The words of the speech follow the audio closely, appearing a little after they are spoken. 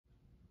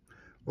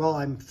Well,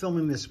 I'm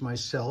filming this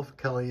myself.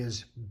 Kelly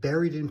is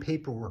buried in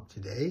paperwork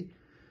today.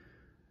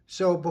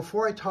 So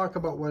before I talk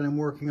about what I'm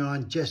working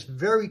on, just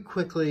very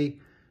quickly,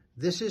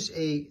 this is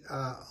a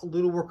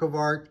little work of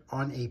art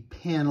on a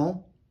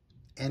panel,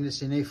 and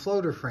it's in a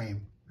floater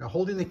frame. Now,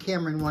 holding the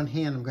camera in one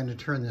hand, I'm going to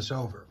turn this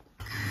over.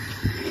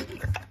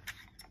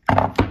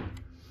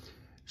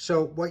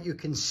 So what you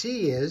can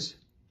see is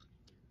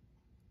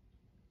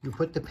you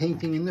put the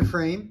painting in the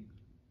frame,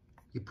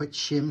 you put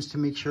shims to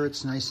make sure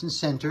it's nice and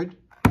centered,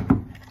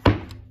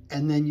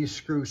 and then you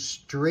screw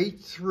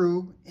straight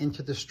through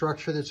into the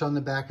structure that's on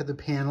the back of the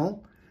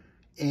panel,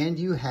 and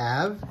you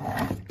have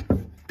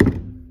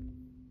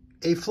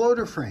a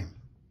floater frame.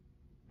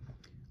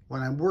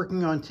 What I'm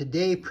working on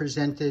today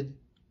presented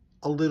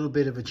a little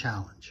bit of a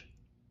challenge.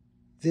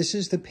 This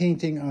is the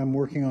painting I'm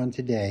working on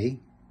today.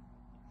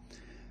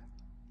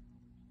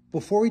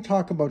 Before we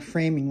talk about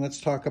framing, let's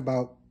talk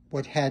about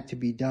what had to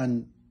be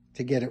done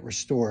to get it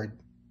restored.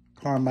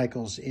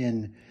 Carmichael's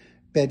in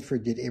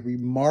Bedford did a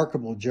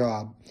remarkable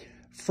job.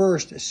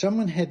 First,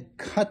 someone had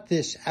cut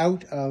this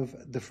out of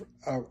the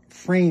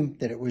frame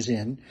that it was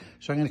in.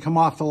 So I'm going to come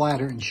off the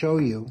ladder and show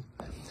you.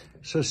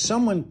 So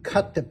someone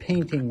cut the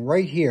painting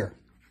right here,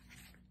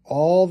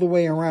 all the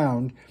way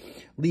around,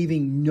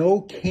 leaving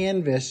no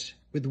canvas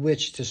with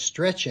which to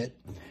stretch it.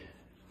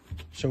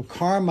 So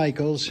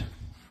Carmichael's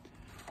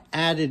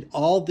added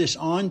all this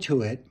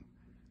onto it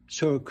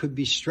so it could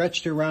be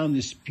stretched around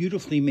this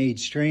beautifully made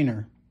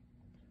strainer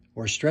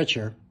or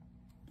stretcher.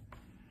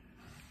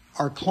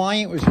 Our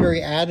client was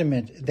very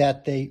adamant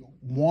that they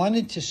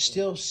wanted to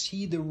still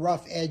see the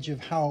rough edge of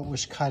how it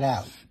was cut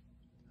out.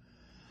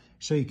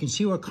 So you can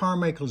see what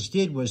Carmichael's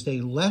did was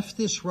they left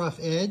this rough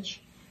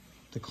edge.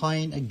 The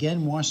client,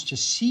 again, wants to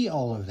see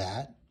all of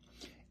that.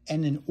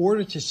 And in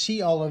order to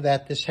see all of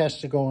that, this has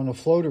to go in a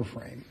floater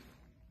frame.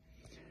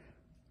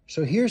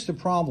 So here's the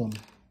problem.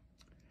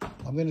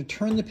 I'm going to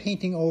turn the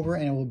painting over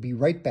and I will be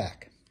right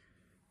back.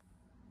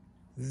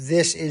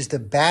 This is the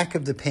back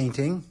of the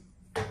painting.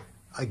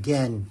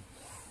 Again,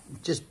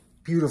 just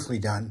beautifully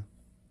done.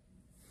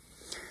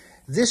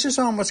 This is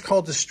on what's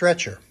called the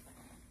stretcher.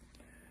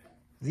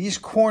 These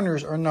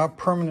corners are not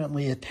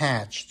permanently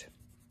attached.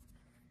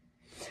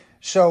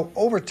 So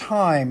over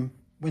time,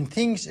 when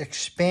things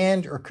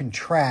expand or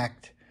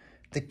contract,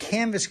 the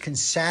canvas can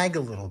sag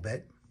a little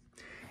bit.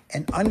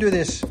 And under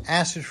this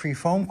acid-free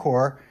foam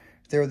core,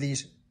 there are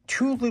these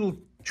two little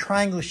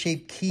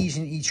triangle-shaped keys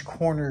in each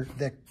corner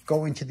that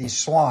go into these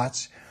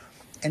slots.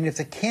 And if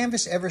the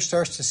canvas ever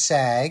starts to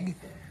sag,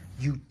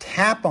 you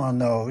tap on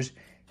those,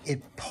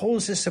 it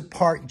pulls this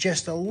apart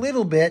just a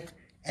little bit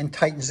and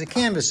tightens the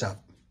canvas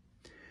up.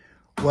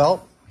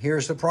 Well,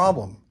 here's the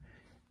problem.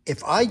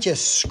 If I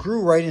just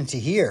screw right into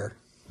here,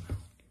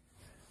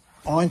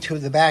 onto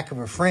the back of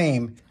a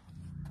frame,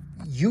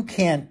 you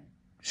can't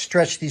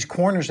stretch these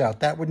corners out.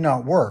 That would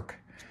not work.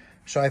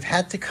 So I've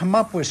had to come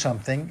up with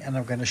something, and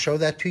I'm going to show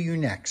that to you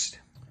next.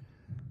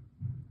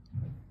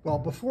 Well,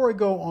 before I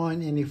go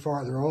on any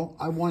farther,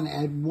 I want to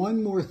add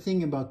one more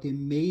thing about the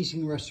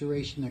amazing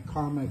restoration that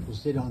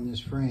Carmichael's did on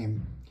this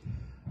frame.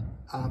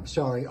 On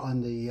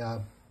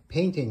the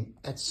painting.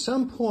 At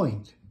some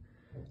point,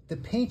 the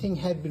painting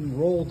had been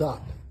rolled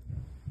up.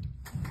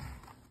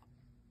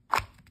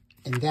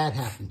 And that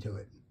happened to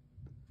it.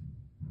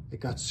 It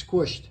got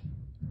squished.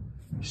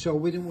 So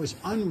when it was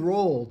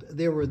unrolled,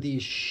 there were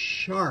these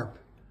sharp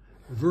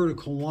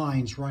vertical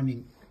lines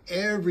running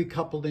every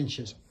couple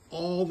inches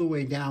all the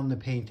way down the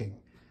painting.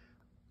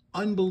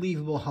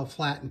 Unbelievable how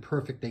flat and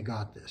perfect they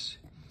got this.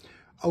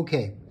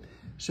 Okay,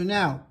 so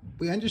now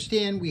we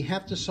understand we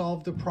have to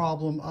solve the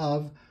problem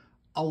of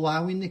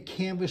allowing the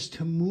canvas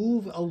to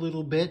move a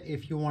little bit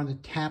if you want to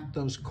tap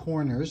those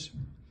corners.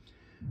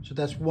 So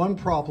that's one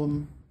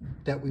problem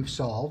that we've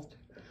solved.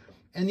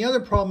 And the other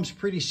problem is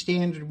pretty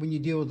standard when you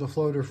deal with the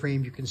floater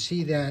frame. You can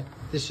see that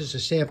this is a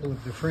sample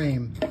of the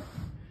frame.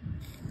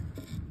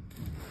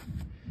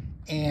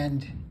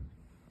 And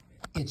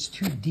it's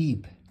too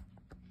deep.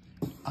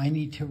 I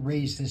need to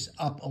raise this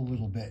up a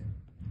little bit.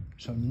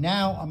 So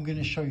now I'm going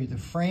to show you the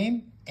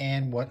frame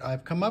and what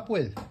I've come up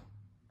with.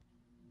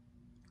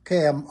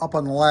 Okay, I'm up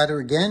on the ladder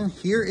again.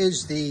 Here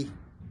is the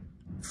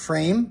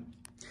frame.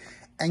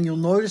 And you'll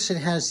notice it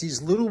has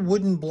these little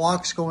wooden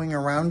blocks going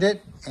around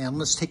it. And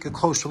let's take a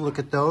closer look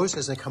at those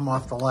as I come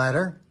off the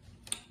ladder.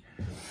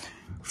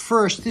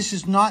 First, this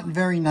is not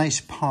very nice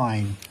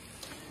pine.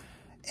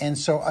 And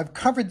so I've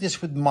covered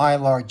this with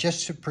Mylar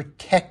just to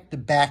protect the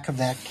back of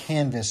that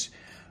canvas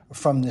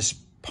from this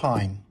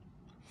pine.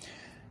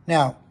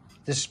 Now,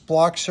 this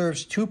block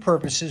serves two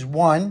purposes.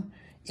 One,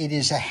 it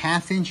is a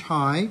 1/2 inch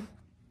high.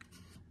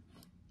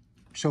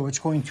 So it's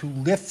going to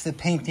lift the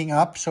painting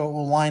up so it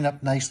will line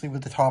up nicely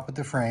with the top of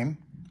the frame.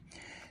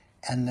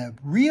 And the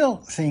real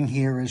thing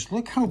here is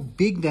look how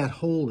big that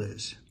hole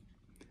is.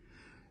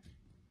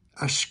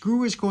 A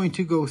screw is going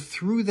to go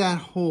through that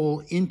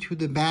hole into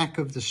the back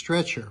of the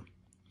stretcher.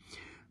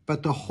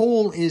 But the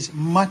hole is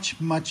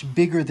much, much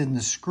bigger than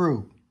the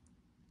screw.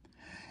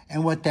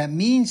 And what that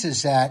means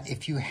is that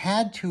if you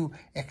had to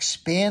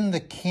expand the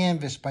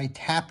canvas by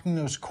tapping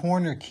those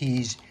corner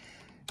keys,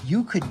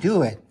 you could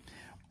do it.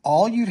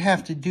 All you'd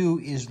have to do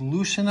is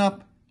loosen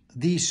up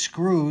these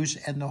screws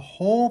and the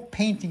whole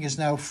painting is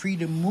now free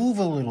to move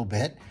a little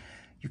bit.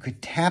 You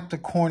could tap the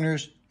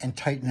corners and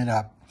tighten it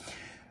up.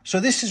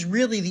 So this is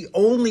really the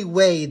only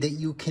way that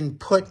you can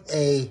put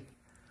a,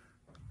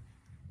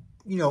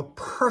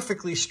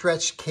 perfectly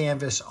stretched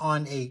canvas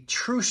on a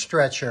true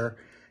stretcher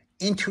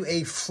into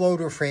a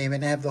floater frame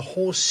and have the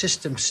whole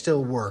system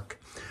still work.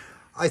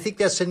 I think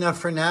that's enough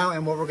for now,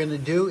 and what we're going to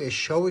do is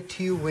show it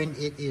to you when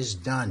it is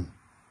done.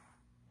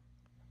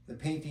 The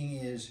painting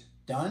is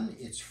done,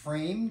 it's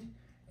framed,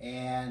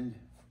 and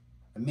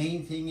the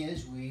main thing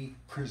is we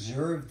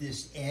preserved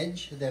this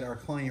edge that our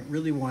client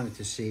really wanted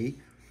to see.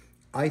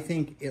 I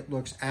think it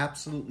looks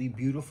absolutely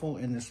beautiful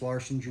in this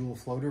Larson Jewel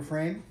floater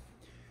frame.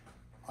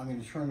 I'm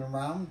going to turn it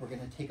around. We're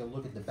going to take a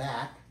look at the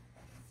back.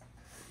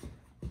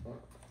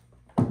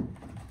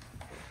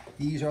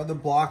 These are the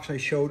blocks I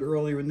showed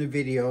earlier in the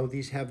video.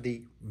 These have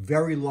the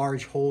very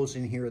large holes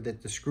in here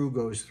that the screw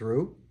goes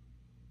through.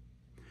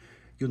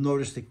 You'll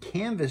notice the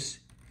canvas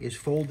is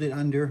folded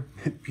under,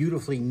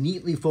 beautifully,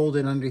 neatly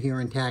folded under here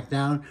and tacked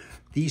down.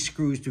 These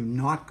screws do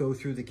not go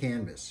through the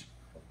canvas.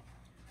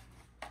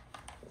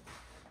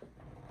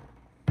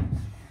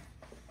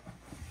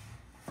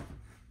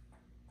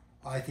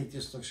 I think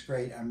this looks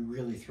great. I'm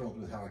really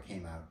thrilled with how it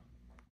came out.